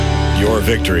your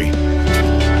victory.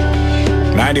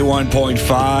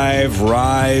 91.5,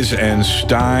 Rise and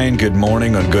Stein. Good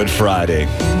morning on Good Friday.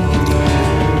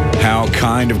 How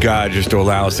kind of God just to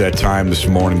allow us that time this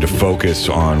morning to focus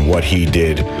on what he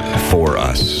did for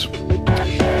us.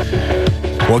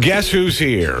 Well, guess who's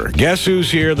here? Guess who's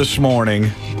here this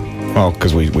morning? Well,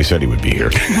 because we said he would be here.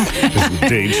 This is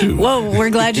day 2. Well, we're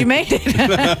glad you made it.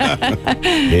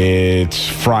 It's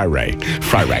Fry Ray.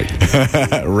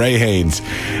 Ray Haynes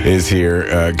is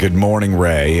here. Good morning,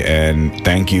 Ray, and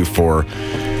thank you for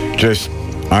just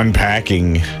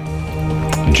unpacking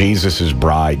Jesus'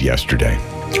 bride yesterday.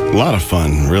 A lot of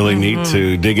fun. Really neat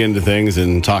to dig into things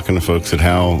and talking to folks at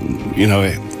how,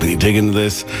 when you dig into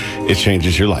this, it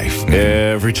changes your life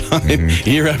every time,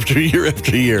 year after year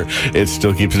after year. It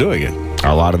still keeps doing it.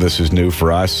 A lot of this is new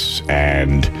for us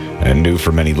and new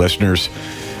for many listeners.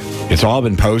 It's all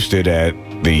been posted at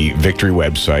the Victory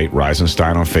website, Rise and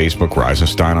Stein on Facebook, Rise and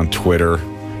Stein on Twitter,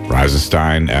 Rise and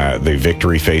Stein, the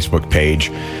Victory Facebook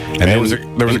page. And there was a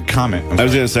comment. I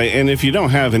was going to say, and if you don't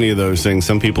have any of those things,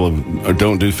 some people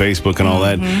don't do Facebook and all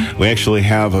that. We actually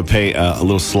have a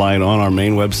little slide on our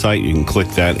main website. You can click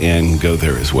that and go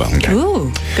there as well. Okay.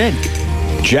 Ooh, good.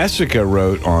 Jessica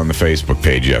wrote on the Facebook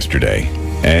page yesterday,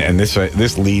 and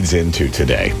this leads into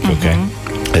today, okay?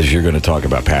 As you're going to talk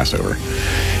about Passover.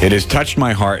 It has touched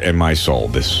my heart and my soul,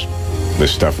 this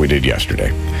stuff we did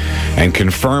yesterday. And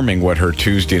confirming what her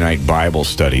Tuesday night Bible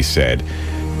study said,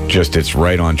 it's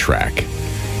right on track.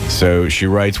 So she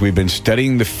writes, we've been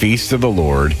studying the Feast of the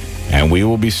Lord, and we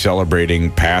will be celebrating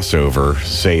Passover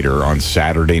Seder on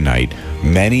Saturday night,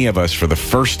 many of us for the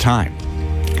first time.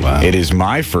 Wow. It is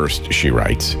my first, she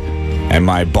writes, and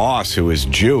my boss, who is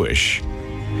Jewish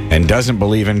and doesn't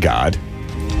believe in God,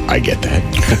 I get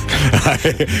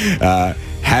that,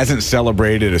 hasn't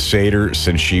celebrated a Seder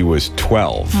since she was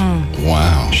 12.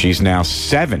 Wow. She's now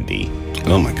 70.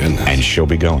 Oh, my goodness. And she'll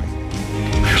be going.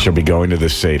 She'll be going to the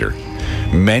Seder.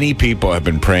 Many people have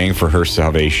been praying for her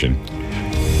salvation.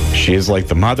 She is like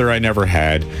the mother I never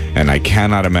had, and I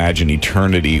cannot imagine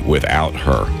eternity without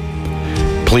her.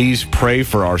 Please pray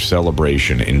for our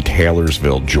celebration in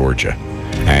Taylorsville, Georgia,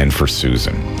 and for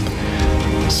Susan.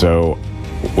 So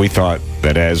we thought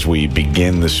that as we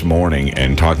begin this morning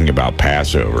and talking about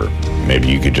Passover, maybe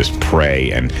you could just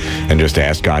pray and just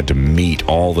ask God to meet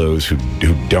all those who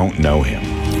don't know him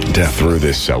through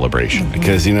this celebration.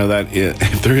 Because that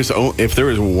if there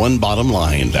is one bottom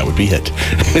line, that would be it.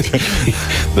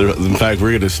 In fact,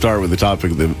 we're going to start with the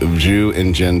topic of Jew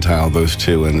and Gentile, those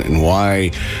two, and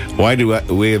why do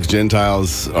we as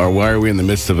Gentiles, or why are we in the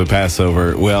midst of a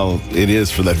Passover? Well, it is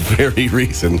for that very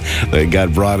reason that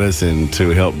God brought us in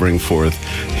to help bring forth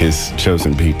his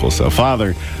chosen people. So,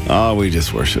 Father, we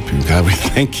just worship you. God, we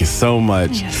thank you so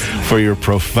much for your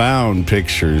profound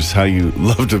pictures, how you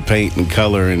love to paint and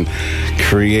color and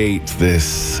create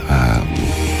this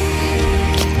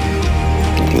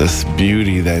this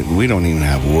beauty that we don't even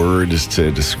have words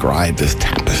to describe, this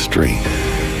tapestry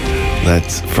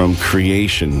that's from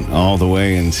creation all the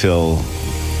way until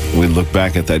we look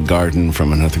back at that garden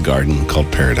from another garden called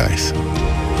paradise.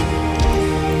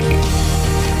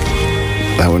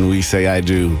 That when we say I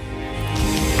do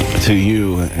to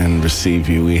you and receive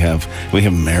you, we have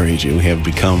married you. We have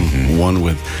become one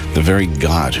with the very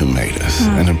God who made us.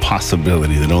 An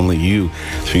impossibility that only you,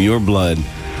 through your blood,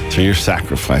 through your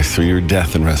sacrifice, through your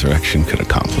death and resurrection, could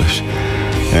accomplish.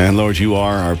 And Lord, you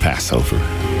are our Passover.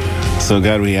 So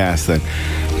God, we ask that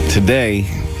today,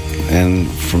 and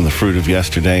from the fruit of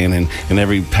yesterday, and in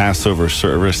every Passover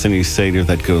service, any Seder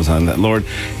that goes on, that Lord,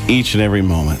 each and every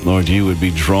moment, Lord, you would be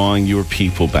drawing your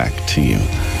people back to you.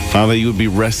 Father, you would be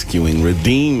rescuing,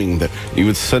 redeeming, that you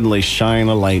would suddenly shine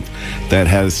a light that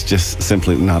has just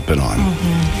simply not been on.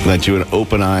 That you would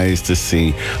open eyes to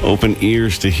see, open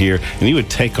ears to hear, and you would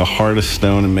take a heart of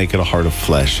stone and make it a heart of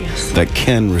flesh that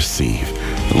can receive.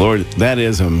 Lord, that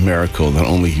is a miracle that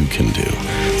only you can do.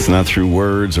 It's not through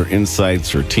words or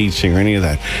insights or teaching or any of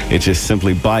that. It's just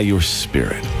simply by your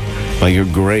Spirit, by your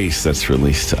grace that's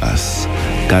released to us.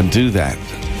 God, do that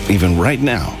even right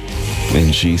now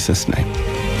in Jesus' name.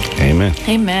 Amen.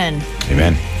 Amen.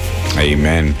 Amen.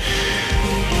 Amen.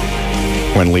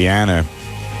 When Leanna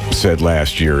said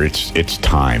last year, it's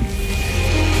time.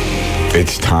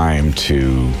 It's time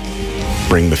to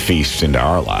bring the feasts into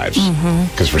our lives.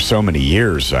 Because for so many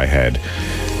years I had,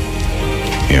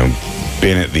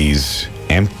 been at these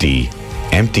empty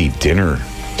dinner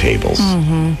tables,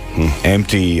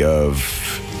 empty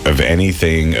of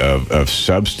anything of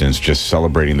substance, just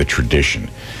celebrating the tradition.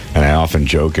 And I often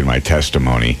joke in my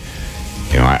testimony,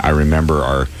 I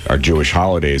remember our Jewish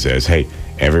holidays as, hey,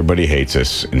 everybody hates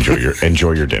us.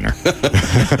 Enjoy your dinner.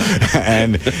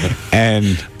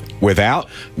 and without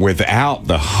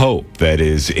the hope that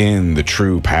is in the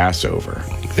true Passover.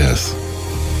 Yes.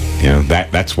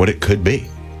 That's what it could be.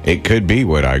 It could be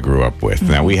what I grew up with.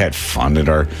 Now, we had fun at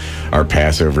our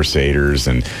Passover Seders,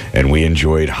 and we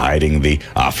enjoyed hiding the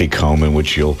afikomen,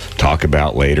 which you'll talk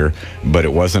about later. But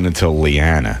it wasn't until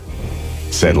Leanna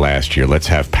said last year, let's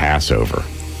have Passover,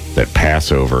 that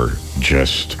Passover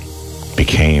just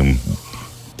became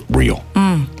real.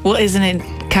 Well, isn't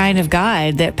it kind of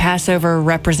God that Passover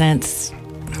represents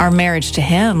our marriage to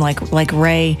Him, like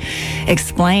Ray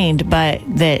explained, but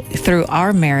that through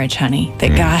our marriage, honey,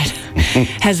 that God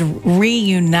has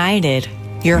reunited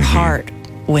your heart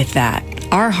with that,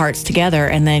 our hearts together,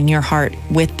 and then your heart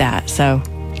with that. So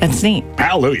that's neat.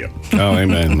 Hallelujah. Oh,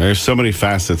 amen. There's so many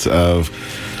facets of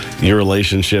your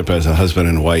relationship as a husband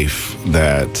and wife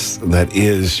that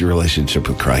is your relationship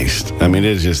with Christ. I mean,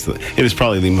 it is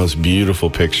probably the most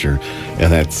beautiful picture,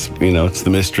 and that's, it's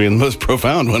the mystery and the most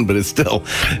profound one, but it's still,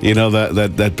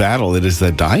 that battle, it is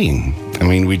that dying. I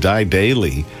mean, we die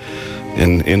daily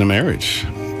in a marriage.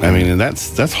 I mean, and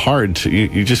that's hard to,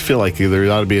 you just feel like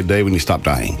there ought to be a day when you stop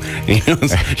dying. You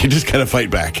just got to fight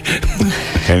back.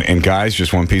 And guys,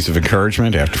 just one piece of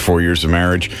encouragement after 4 years of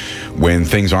marriage, when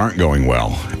things aren't going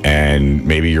well, and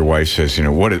maybe your wife says,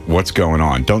 what's going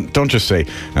on? Don't just say,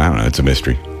 I don't know, it's a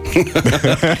mystery.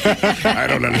 I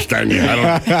don't understand you.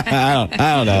 I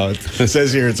don't know. It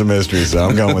says here it's a mystery, so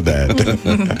I'm going with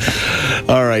that.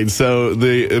 All right, so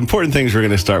the important things we're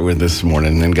going to start with this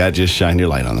morning, and God just shine your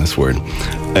light on this word.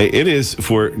 It is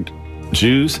for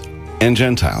Jews and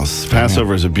Gentiles.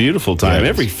 Passover is a beautiful time.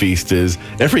 Every feast is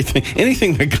everything.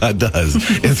 Anything that God does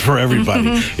is for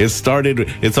everybody.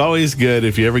 It's always good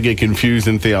if you ever get confused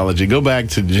in theology. Go back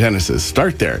to Genesis.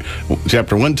 Start there,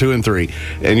 chapter 1, 2, and 3,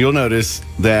 and you'll notice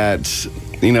that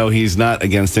he's not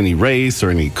against any race or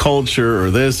any culture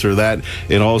or this or that.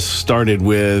 It all started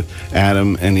with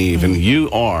Adam and Eve, and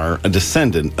you are a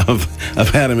descendant of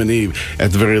Adam and Eve.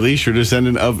 At the very least, you're a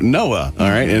descendant of Noah. All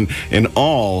right, and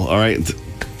all right.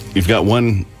 You've got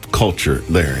one culture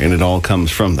there, and it all comes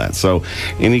from that. So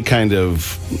any kind of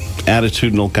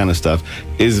attitudinal kind of stuff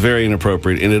is very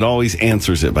inappropriate, and it always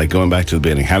answers it by going back to the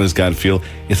beginning. How does God feel?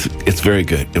 It's very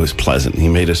good. It was pleasant. He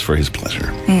made us for His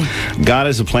pleasure. God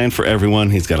has a plan for everyone.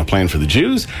 He's got a plan for the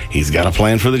Jews. He's got a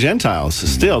plan for the Gentiles.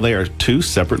 Still, they are two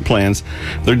separate plans.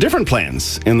 They're different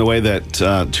plans in the way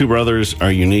that two brothers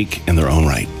are unique in their own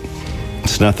right.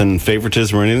 It's nothing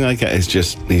favoritism or anything like that. It's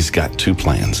just He's got two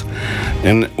plans.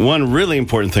 And one really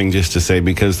important thing just to say,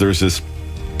 because there's this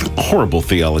horrible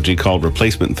theology called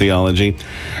replacement theology.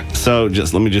 So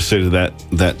let me just say to that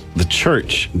the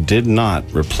church did not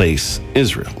replace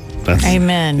Israel.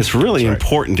 Amen. It's really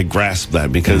important to grasp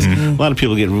that, because a lot of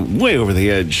people get way over the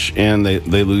edge and they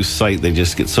lose sight. They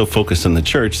just get so focused on the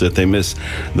church that they miss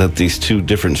that these two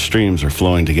different streams are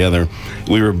flowing together.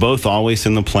 We were both always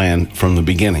in the plan from the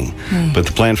beginning, but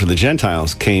the plan for the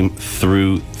Gentiles came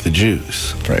through the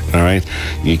Jews. Right. All right.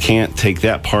 You can't take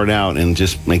that part out and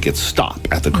just make it stop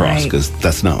at the cross, because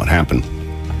that's not what happened.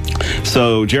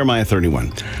 So Jeremiah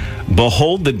 31.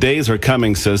 Behold, the days are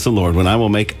coming, says the Lord, when I will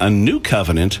make a new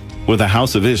covenant with the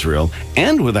house of Israel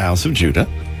and with the house of Judah,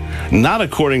 not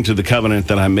according to the covenant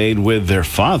that I made with their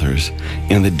fathers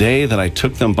in the day that I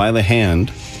took them by the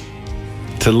hand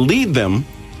to lead them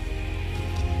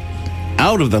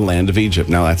out of the land of Egypt.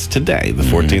 Now that's today, the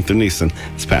 14th of Nisan.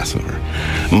 It's Passover.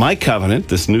 My covenant,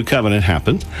 this new covenant,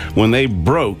 happened when they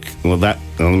broke. Let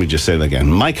me just say that again.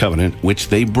 My covenant, which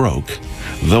they broke,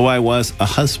 though I was a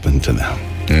husband to them.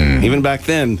 Even back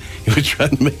then, he was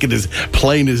trying to make it as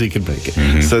plain as he could make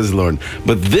it, says the Lord.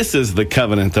 But this is the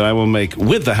covenant that I will make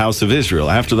with the house of Israel.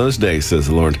 After those days, says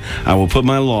the Lord, I will put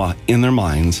my law in their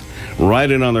minds,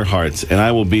 write it on their hearts, and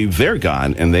I will be their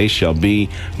God, and they shall be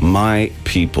my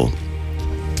people.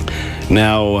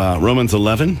 Now, Romans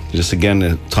 11, just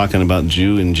again talking about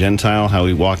Jew and Gentile, how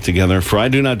we walk together. For I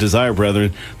do not desire,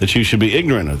 brethren, that you should be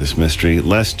ignorant of this mystery,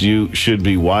 lest you should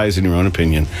be wise in your own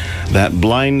opinion, that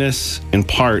blindness in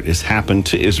part is happened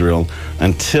to Israel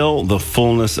until the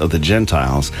fullness of the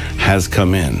Gentiles has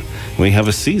come in. We have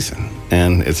a season,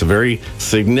 and it's a very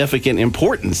significant,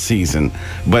 important season,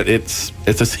 but it's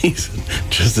a season,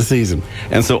 just a season.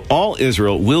 And so all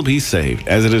Israel will be saved,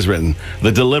 as it is written,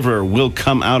 the deliverer will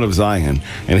come out of Zion,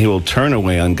 and he will turn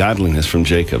away ungodliness from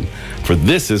Jacob. For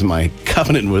this is my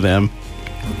covenant with them,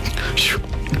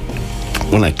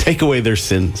 when I take away their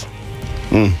sins.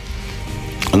 And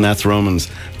that's Romans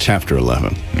chapter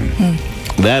 11.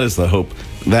 That is the hope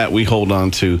that we hold on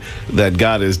to, that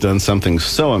God has done something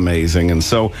so amazing. And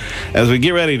so as we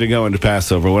get ready to go into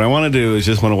Passover, what I want to do is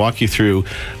just want to walk you through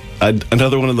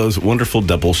Another one of those wonderful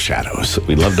double shadows.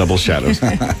 We love double shadows.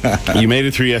 You made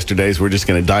it through yesterday's. We're just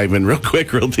going to dive in real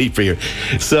quick, real deep here.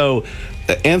 So,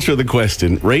 answer the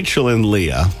question. Rachel and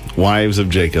Leah, wives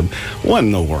of Jacob, what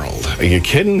in the world? Are you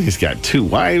kidding? He's got 2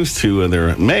 wives, 2 of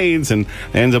their maids, and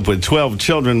ends up with 12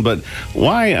 children. But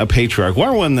why a patriarch?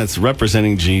 Why one that's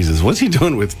representing Jesus? What's he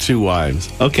doing with 2 wives?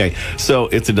 Okay, so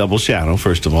it's a double shadow,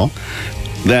 first of all.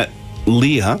 That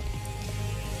Leah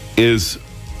is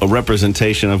a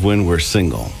representation of when we're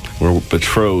single. We're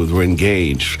betrothed, we're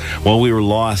engaged. While we were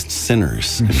lost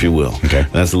sinners, if you will. Okay.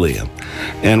 That's Leah.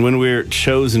 And when we're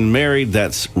chosen married,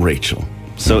 that's Rachel.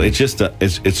 So it's just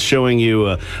it's showing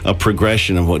you a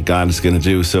progression of what God is going to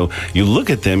do. So you look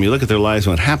at them, you look at their lives,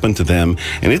 what happened to them,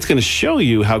 and it's going to show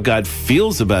you how God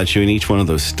feels about you in each one of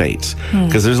those states.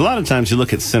 Because there's a lot of times you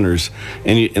look at sinners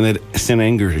and that sin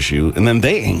angers you, and then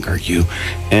they anger you,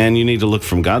 and you need to look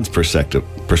from God's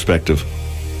perspective.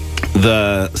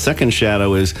 The second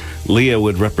shadow is Leah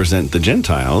would represent the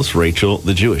Gentiles, Rachel,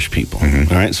 the Jewish people.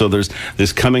 All right, so there's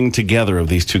this coming together of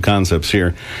these 2 concepts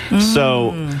here.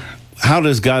 So how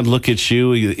does God look at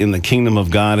you in the kingdom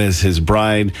of God as his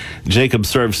bride? Jacob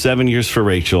served 7 years for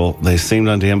Rachel. They seemed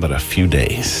unto him but a few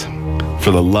days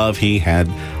for the love he had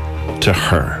to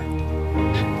her.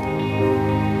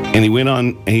 And he went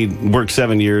on, he worked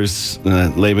 7 years.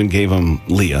 Laban gave him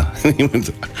Leah. He went,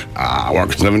 I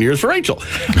worked 7 years for Rachel.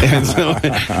 And so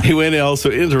he went also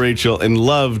into Rachel and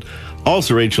loved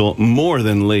also Rachel more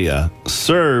than Leah,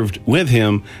 served with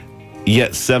him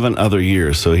yet 7 other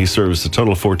years. So he serves a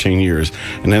total of 14 years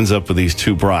and ends up with these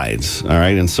 2 brides. All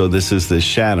right. And so this is the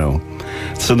shadow.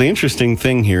 So the interesting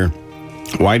thing here,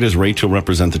 why does Rachel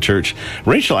represent the church?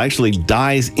 Rachel actually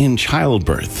dies in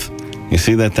childbirth. You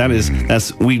see that's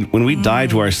when we die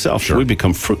to ourselves, we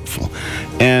become fruitful.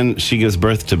 And she gives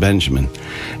birth to Benjamin.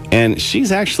 And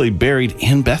she's actually buried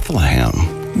in Bethlehem.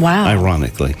 Wow.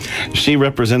 Ironically. She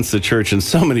represents the church in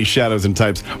so many shadows and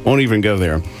types. Won't even go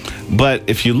there. But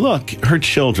if you look, her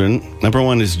children, number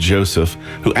 1 is Joseph,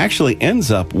 who actually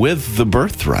ends up with the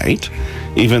birthright,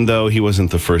 even though he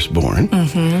wasn't the firstborn.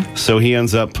 So he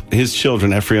ends up, his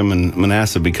children, Ephraim and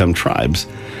Manasseh, become tribes.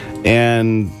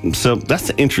 And so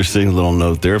that's an interesting little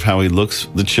note there of how he looks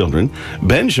the children.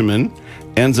 Benjamin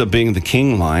ends up being the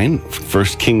king line.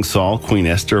 First King Saul, Queen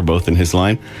Esther are both in his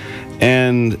line.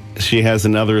 And she has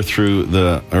another through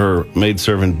her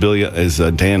maidservant Bilhah is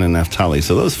Dan and Naphtali.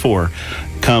 So those 4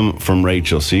 come from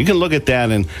Rachel. So you can look at that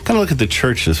and kind of look at the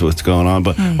church as what's going on.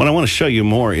 But what I want to show you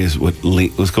more is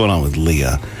what's going on with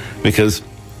Leah. Because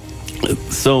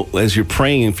so as you're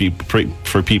praying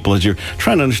for people, as you're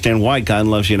trying to understand why God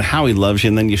loves you and how he loves you,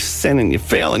 and then you sin and you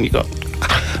fail and you go,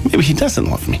 maybe he doesn't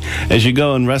love me. As you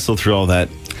go and wrestle through all that,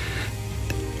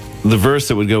 the verse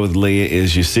that would go with Leah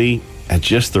is, you see, at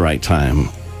just the right time,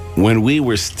 when we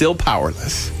were still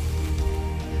powerless,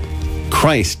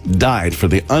 Christ died for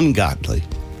the ungodly.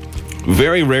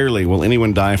 Very rarely will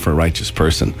anyone die for a righteous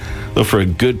person, though for a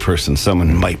good person,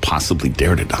 someone might possibly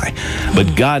dare to die.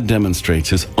 But God demonstrates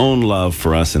his own love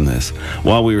for us in this.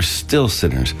 While we were still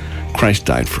sinners, Christ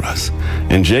died for us.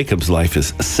 And Jacob's life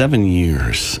is 7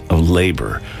 years of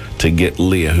labor to get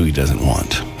Leah who he doesn't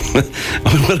want.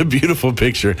 What a beautiful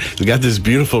picture. He's got this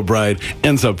beautiful bride,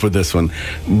 ends up with this one.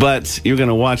 But you're going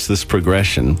to watch this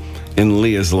progression in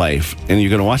Leah's life, and you're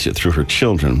going to watch it through her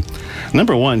children.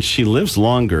 Number 1, she lives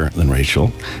longer than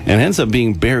Rachel and ends up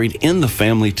being buried in the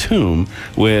family tomb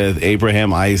with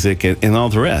Abraham, Isaac, and all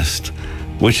the rest,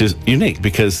 which is unique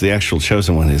because the actual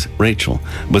chosen one is Rachel.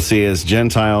 But see, as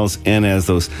Gentiles and as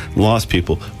those lost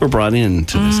people were brought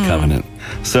into this covenant.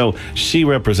 So she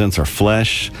represents our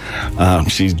flesh.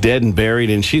 She's dead and buried,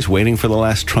 and she's waiting for the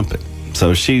last trumpet.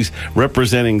 So she's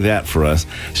representing that for us.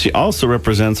 She also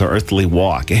represents our earthly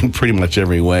walk in pretty much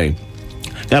every way.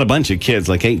 Got a bunch of kids,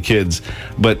 like 8 kids,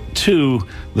 but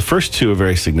the first 2 are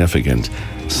very significant.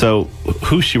 So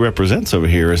who she represents over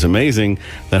here is amazing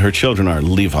that her children are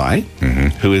Levi,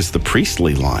 who is the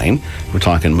priestly line. We're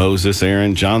talking Moses,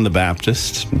 Aaron, John the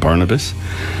Baptist, Barnabas.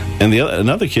 And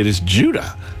another kid is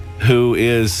Judah, who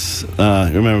is,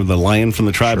 remember the lion from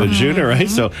the tribe of Judah, right?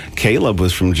 So Caleb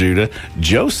was from Judah,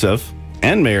 Joseph,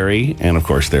 and Mary, and of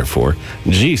course, therefore,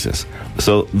 Jesus.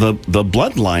 So the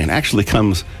bloodline actually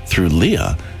comes through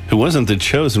Leah, who wasn't the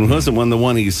chosen, wasn't the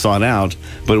one he sought out,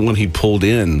 but one he pulled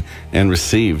in and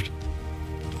received.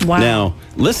 Wow. Now,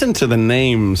 listen to the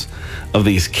names of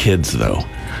these kids, though.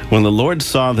 When the Lord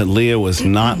saw that Leah was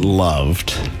not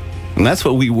loved, and that's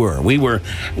what we were. We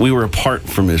were apart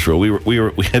from Israel.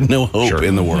 We had no hope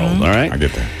in the world, all right? I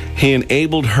get that. He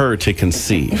enabled her to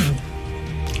conceive.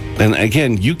 And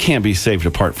again, you can't be saved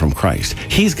apart from Christ.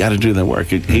 He's got to do the work.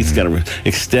 He's got to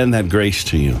extend that grace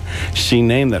to you. She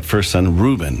named that first son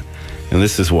Reuben. And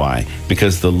this is why.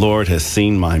 Because the Lord has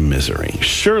seen my misery.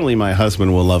 Surely my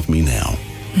husband will love me now.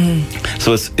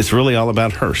 So it's really all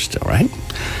about her still, right?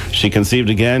 She conceived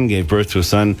again, gave birth to a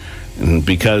son, and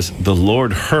because the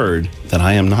Lord heard that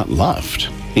I am not loved,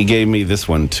 he gave me this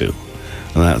one too.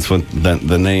 And that's what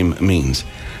the name means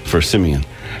for Simeon.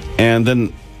 And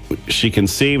then she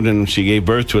conceived and she gave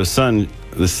birth to a son,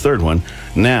 this third one.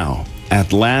 Now,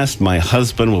 at last my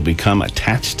husband will become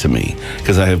attached to me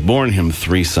because I have borne him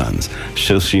 3 sons.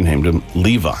 So she named him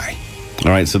Levi.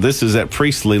 All right, so this is that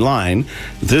priestly line.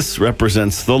 This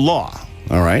represents the law.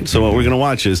 All right, so what we're going to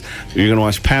watch is you're going to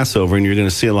watch Passover, and you're going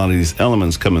to see a lot of these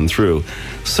elements coming through.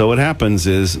 So what happens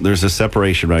is there's a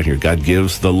separation right here. God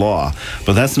gives the law,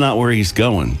 but that's not where he's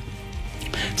going.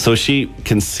 So she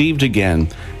conceived again.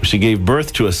 She gave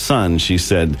birth to a son. She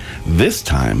said, this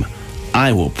time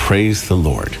I will praise the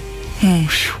Lord.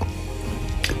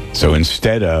 So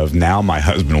instead of now my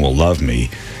husband will love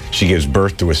me, she gives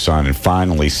birth to a son and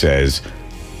finally says,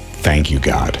 thank you,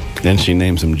 God. Then she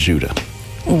names him Judah.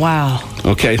 Wow.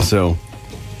 Okay, so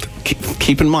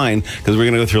keep in mind, because we're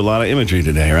going to go through a lot of imagery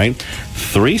today, right?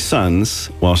 3 sons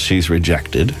while she's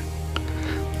rejected.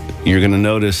 You're going to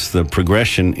notice the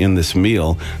progression in this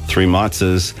meal. 3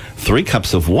 matzahs, 3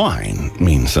 cups of wine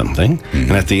means something.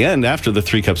 And at the end, after the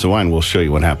 3 cups of wine, we'll show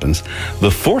you what happens. The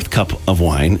 4th cup of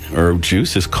wine or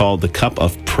juice is called the cup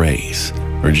of praise,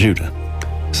 or Judah.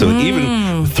 So it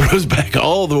even throws back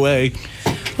all the way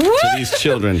to these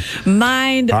children.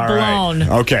 Mind All blown.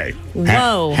 right. Okay.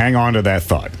 Whoa. Hang on to that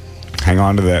thought. Hang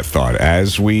on to that thought.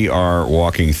 As we are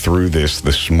walking through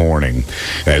this morning,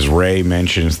 as Ray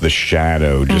mentions the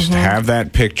shadow, just have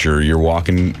that picture. You're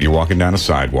walking down a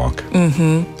sidewalk.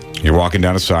 You're walking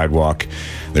down a sidewalk.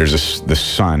 There's the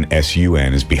sun,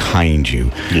 S-U-N, is behind you,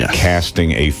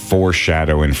 casting a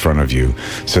foreshadow in front of you.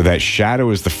 So that shadow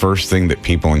is the first thing that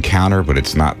people encounter, but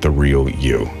it's not the real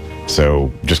you.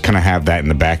 So just kind of have that in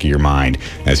the back of your mind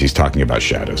as he's talking about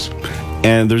shadows.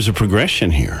 And there's a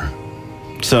progression here.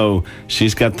 So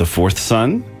she's got the 4th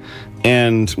son,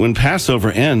 and when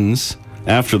Passover ends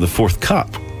after the 4th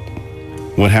cup,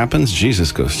 what happens?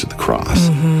 Jesus goes to the cross.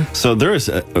 So there is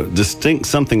a distinct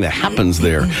something that happens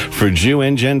there for Jew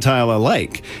and Gentile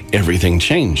alike. Everything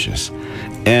changes.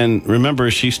 And remember,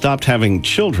 she stopped having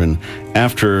children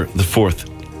after the 4th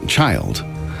child.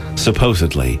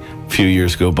 Supposedly, a few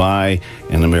years go by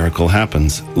and a miracle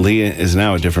happens. Leah is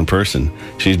now a different person.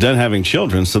 She's done having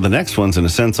children, so the next ones, in a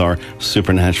sense, are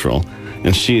supernatural.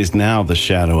 And she is now the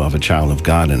shadow of a child of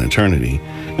God in eternity.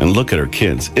 And look at her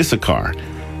kids. Issachar.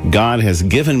 God has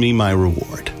given me my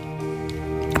reward.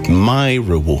 My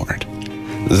reward.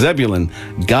 Zebulun,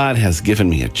 God has given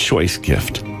me a choice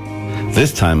gift.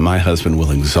 This time my husband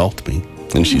will exalt me.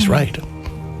 And she's right.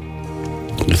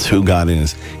 It's who God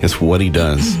is. It's what he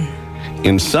does.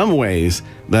 In some ways,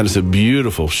 that is a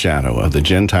beautiful shadow of the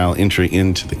Gentile entry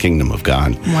into the kingdom of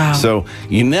God. Wow. So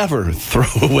you never throw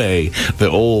away the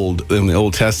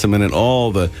Old Testament and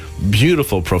all the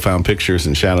beautiful, profound pictures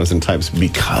and shadows and types,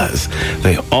 because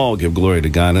they all give glory to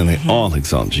God and they all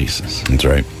exalt Jesus. That's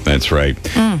right. That's right.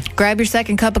 Grab your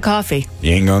second cup of coffee.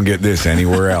 You ain't going to get this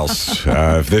anywhere else.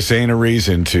 If this ain't a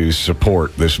reason to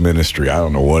support this ministry, I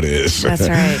don't know what is. That's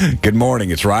right. Good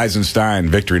morning. It's Rise and Stein,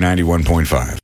 Victory 91.5.